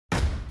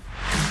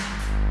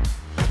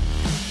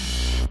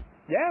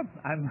Yeah,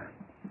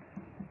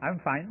 I'm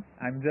fine.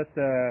 I'm just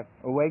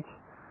awake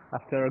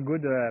after a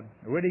good,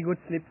 really good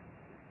sleep.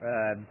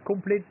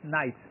 Complete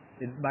night.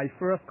 It's my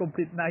first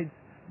complete night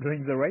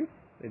during the race.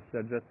 It's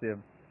just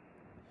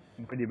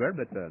incredible,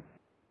 but.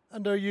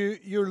 And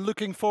you're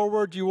looking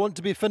forward? You want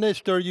to be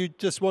finished, or you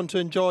just want to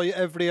enjoy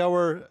every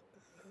hour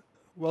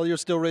while you're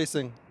still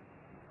racing?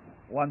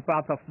 One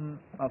part of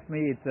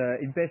me is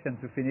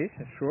impatient to finish,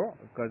 sure,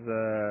 because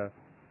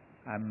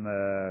I'm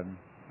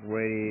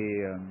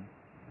really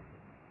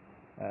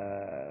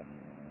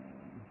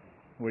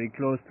really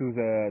close to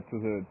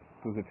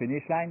the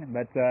finish line,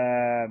 but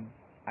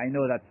I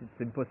know that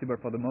it's impossible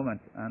for the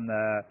moment, and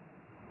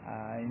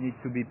I need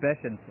to be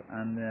patient,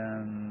 and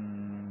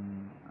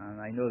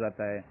I know that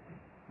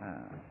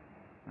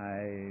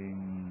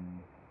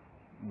I'm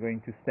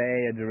going to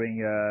stay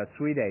during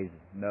 3 days,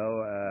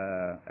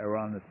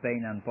 around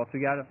Spain and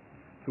Portugal,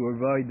 to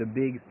avoid the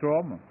big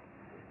storm,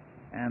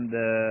 and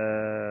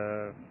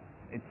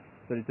it's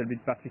a little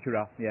bit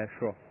particular, yeah,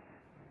 sure,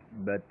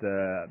 but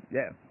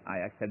yeah, I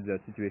accept the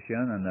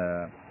situation, and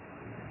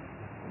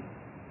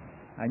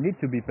I need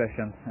to be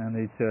patient, and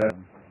it's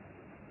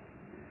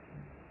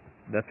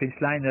the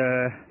finish line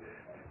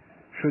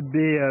should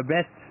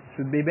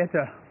be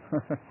better.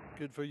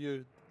 Good for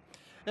you.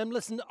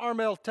 Listen,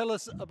 Armel, tell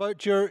us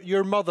about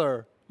your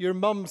mother. Your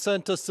mum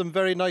sent us some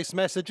very nice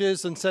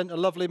messages and sent a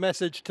lovely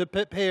message to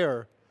Pip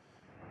here.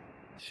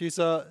 She's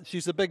a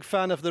big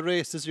fan of the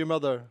race, is your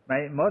mother?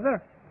 My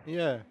mother?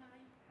 Yeah.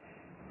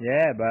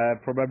 Yeah,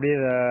 but probably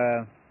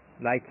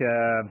like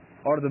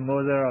all the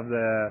mother of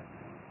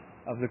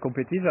the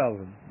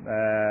competitors.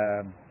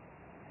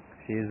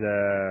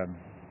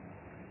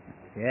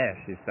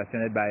 She's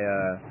passionate by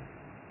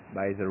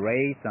the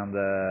race,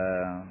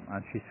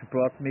 and she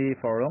supports me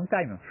for a long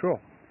time, sure.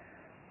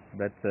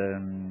 But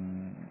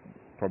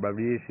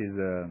probably she's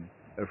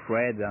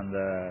afraid, and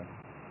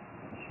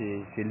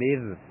she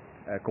lives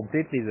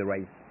completely the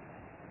race.